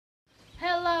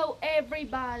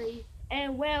everybody,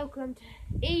 and welcome to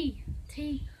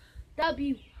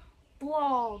ETW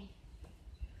Vlog.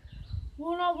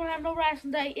 We're not gonna have no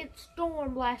wrestling day. It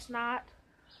stormed last night.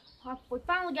 We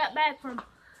finally got back from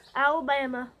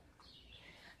Alabama,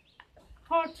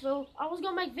 Hartsville. I was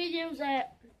gonna make videos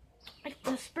at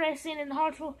the Express Inn in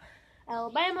Hartsville,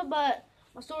 Alabama, but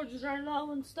my storage was running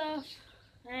low and stuff,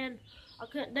 and I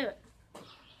couldn't do it.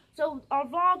 So our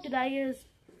vlog today is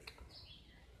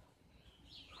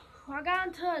I got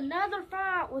into another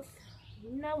fight with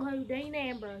who, Dean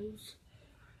Ambrose.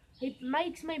 He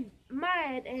makes me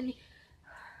mad, and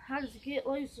I just get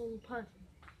loose and punch him.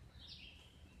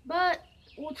 But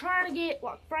we're trying to get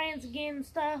like friends again and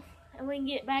stuff, and we can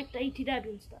get back to ETW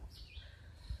and stuff.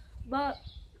 But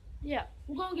yeah,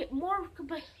 we're gonna get more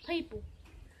people.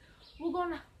 We're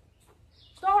gonna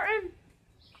starting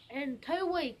in 2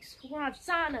 weeks. We're gonna have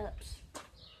sign-ups.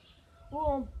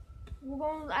 We're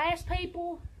gonna ask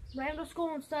people around the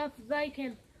school and stuff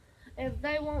if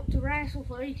they want to wrestle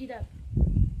for ETW.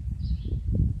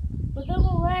 But they're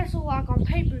gonna wrestle like on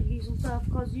pay-per-views and stuff,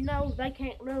 because they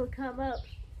can't really come up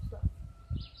and stuff.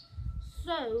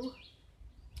 So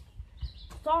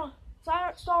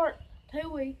start 2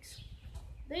 weeks.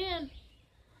 Then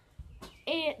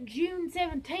at June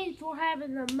 17th, we're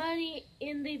having the Money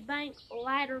in the Bank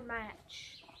ladder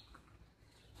match.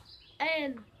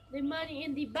 And the Money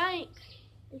in the Bank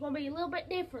is going to be a little bit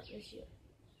different this year.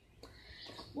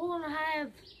 We're going to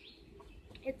have,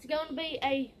 it's going to be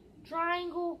a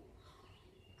triangle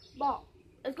ball.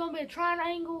 It's going to be a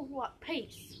triangle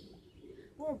piece.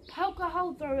 We're going to poke a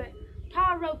hole through it,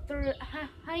 tie a rope through it,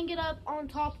 hang it up on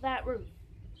top of that roof.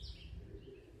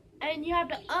 And you have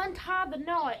to untie the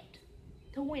knot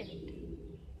to win it.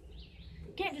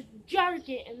 You can't just jerk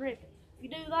it and rip it. If you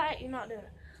do that, you're not doing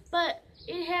it. But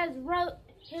it has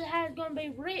going to be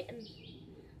written,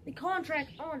 the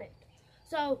contract on it.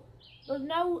 So there's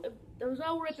no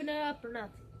ripping it up or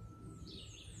nothing.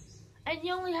 And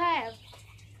you only have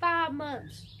 5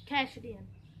 months to cash it in.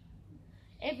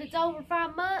 If it's over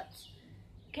 5 months,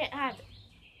 you can't have it.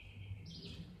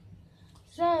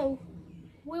 So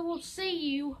we will see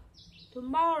you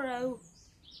tomorrow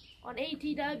on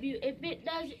ETW if it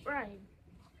doesn't rain.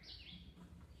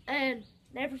 And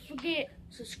never forget,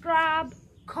 subscribe,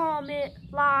 comment,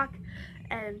 like,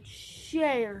 and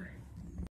share.